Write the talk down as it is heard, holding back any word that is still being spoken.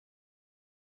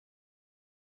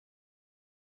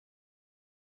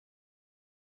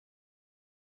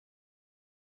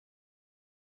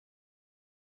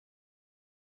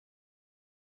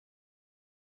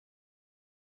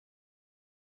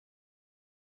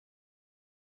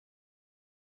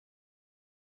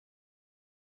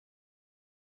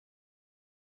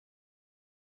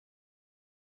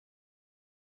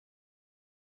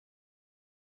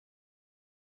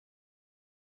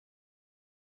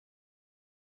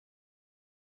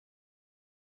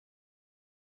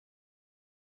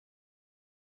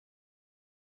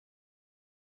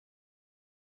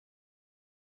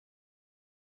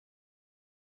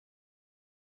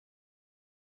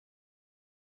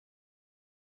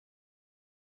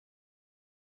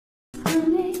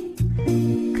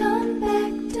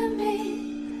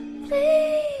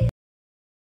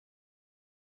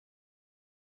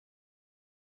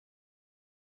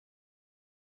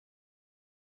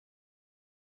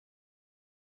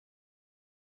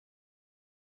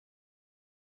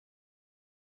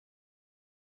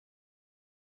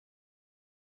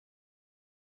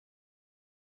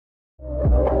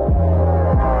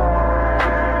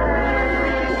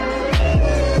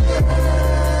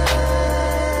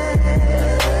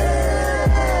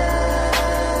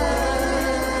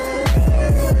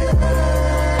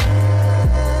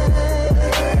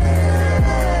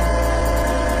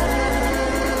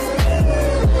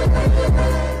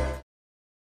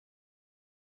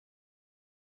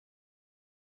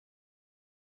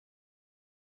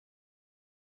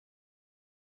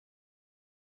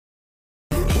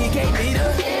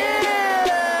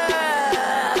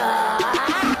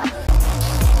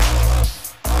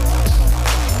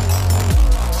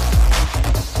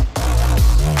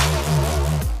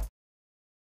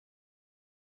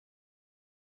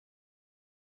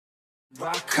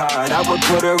Rock hard, I would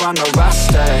put her on the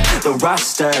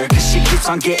roster, cause she keeps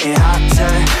on getting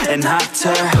hotter and hotter.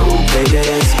 Ooh, baby,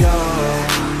 let's go.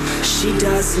 She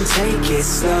doesn't take it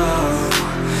slow,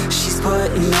 she's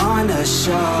putting on a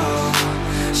show.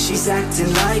 She's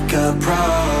acting like a pro.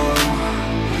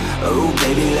 Ooh,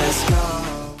 baby, let's go.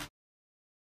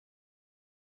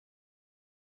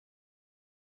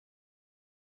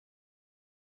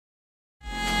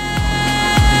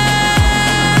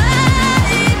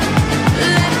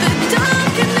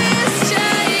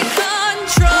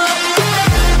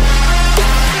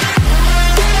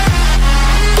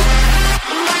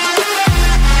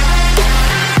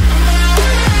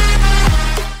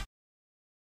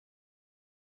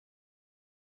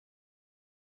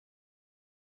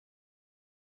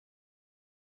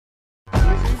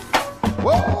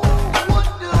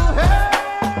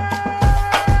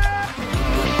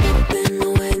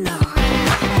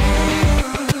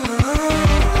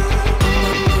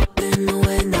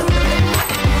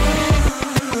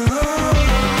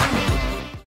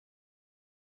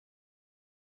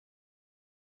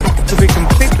 To be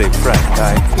completely frank,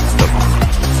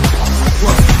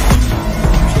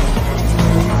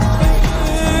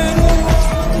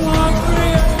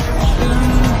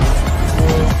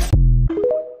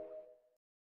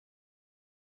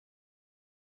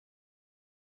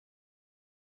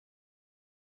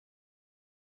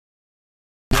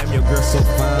 Damn, your girl so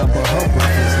fine, but her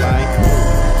breath is like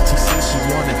she says she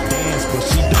wanna dance, but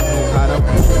she don't know how to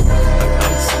move. Like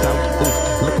iced out, ooh,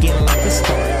 looking like a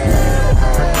star.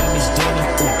 Her name is Jenny,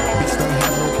 ooh, bitch don't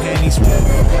have no panties. I'm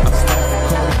Stephen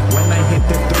Curry, when I hit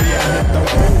the three, I hit the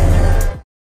wall.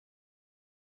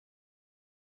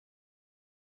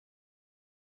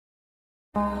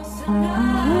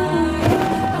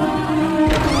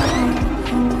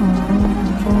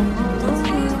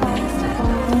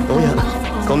おや、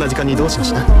こんな時間にどうしま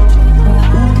した？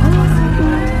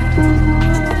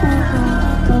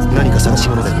何か探し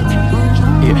物でも？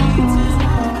いえ。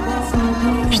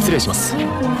失礼します。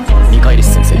ミカエリ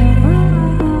ス先生。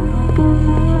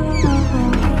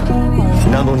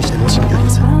乱暴にして申し訳ありま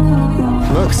せん。マ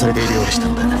ークされているようでした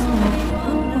ので。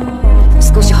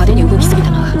少し派手に動きすぎ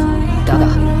たな。だが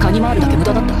嗅ぎ回るだけ無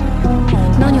駄だった。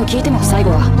何を聞いても最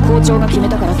後は校長が決め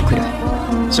たからと来る。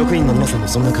職員の皆さんも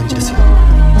そんな感じですよ。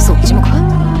そっちもか。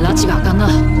拉致があかんな。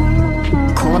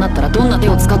こうなったらどんな手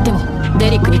を使ってもデ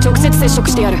リックに直接接触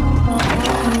してやる。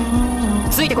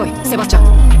ついてこい、セバスチャ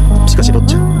ン。しかしロッ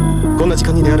チャ、こんな時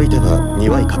間に出歩いては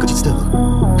庭い確実で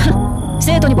は。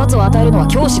生徒に罰を与えるのは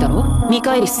教師だろ、ミ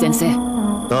カエリス先生。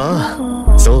あ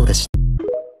あ、そうでした。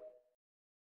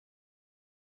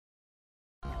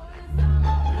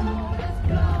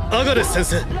アガレス先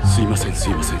生。すいません。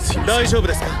大丈夫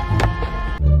ですか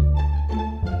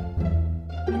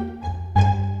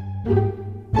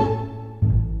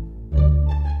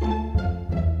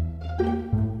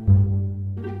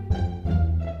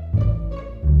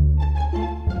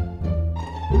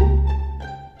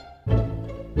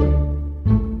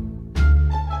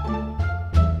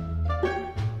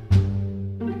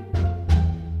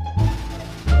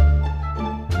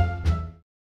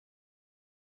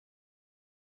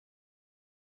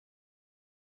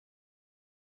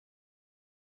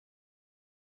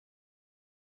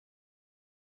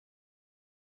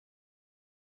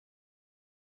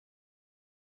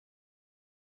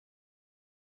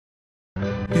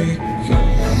？Et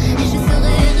je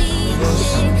serai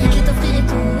riche, je t'offrirai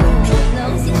tout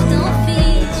l'or si tu t'en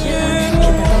fiches. Je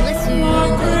t'attendrai sur le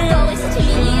port et si tu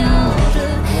m'ignores, je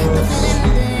t'offrirai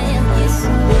mon dernier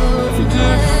souffle.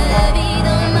 Be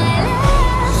dans ma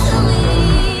last, oui.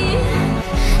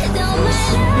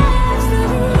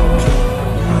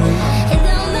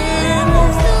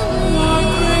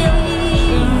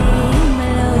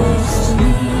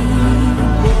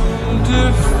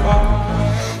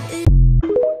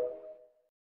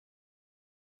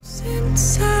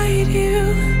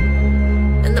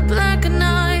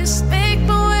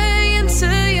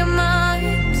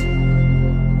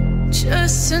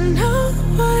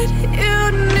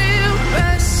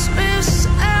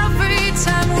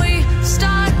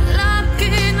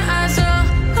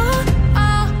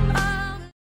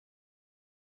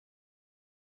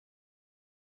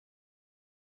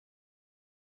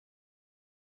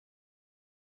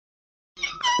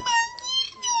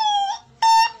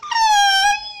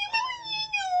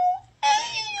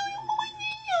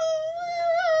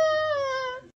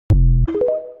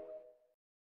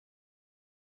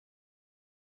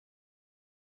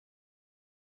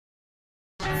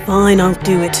 Fine, I'll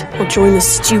do it. I'll join the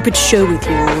stupid show with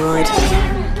you, alright?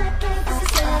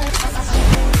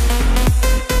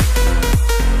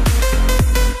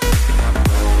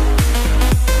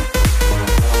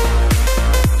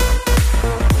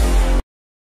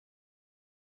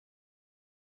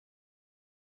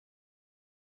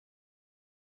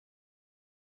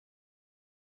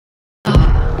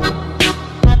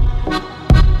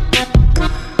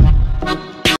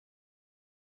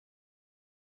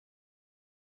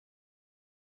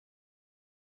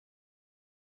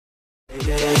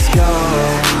 Let's go.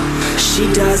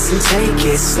 She doesn't take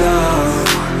it slow.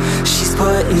 She's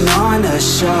putting on a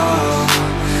show.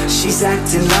 She's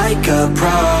acting like a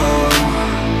pro.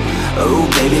 Oh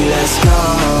baby, let's go.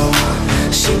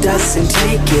 She doesn't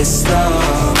take it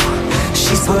slow.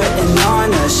 She's putting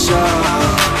on a show.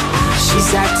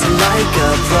 She's acting like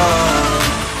a pro.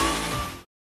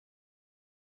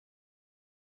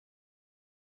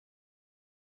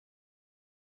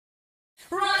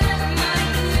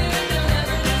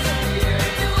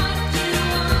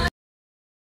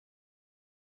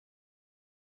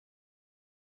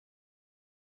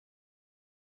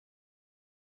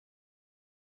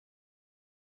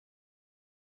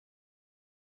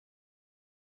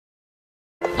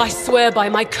 I swear by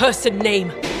my cursed name,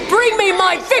 bring me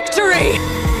my victory!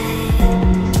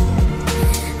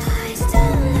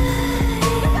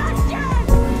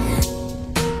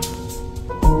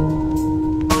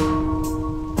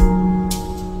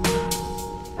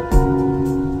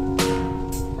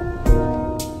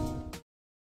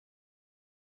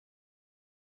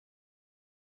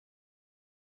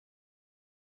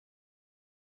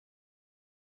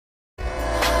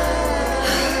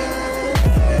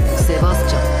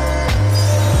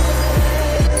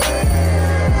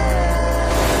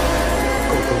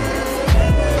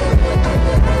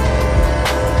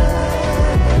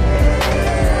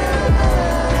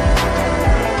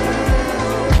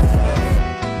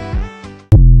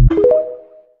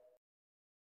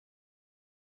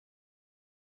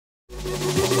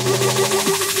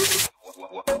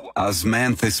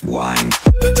 Osmanthus wine.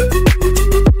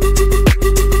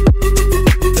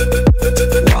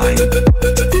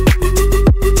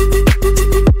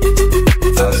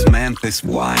 Osmanthus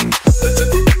wine.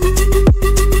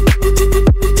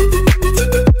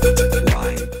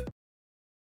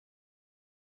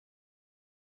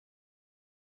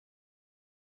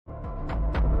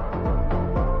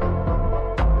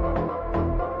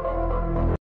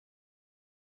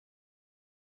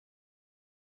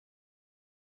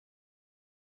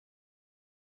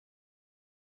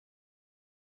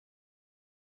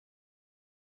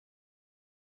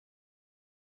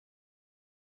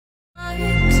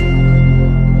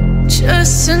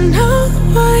 Just to know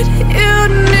what you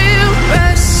knew.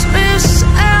 Restless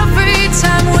every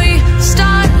time we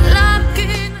start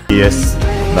locking. Yes,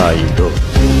 Naido.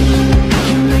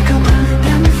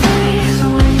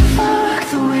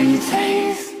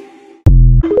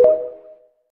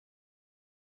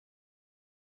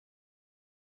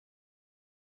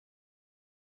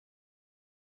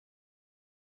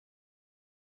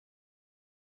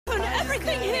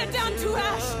 Everything here down to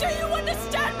ash. Do you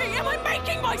understand me? Am I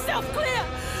making myself clear?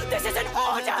 This is an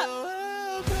order!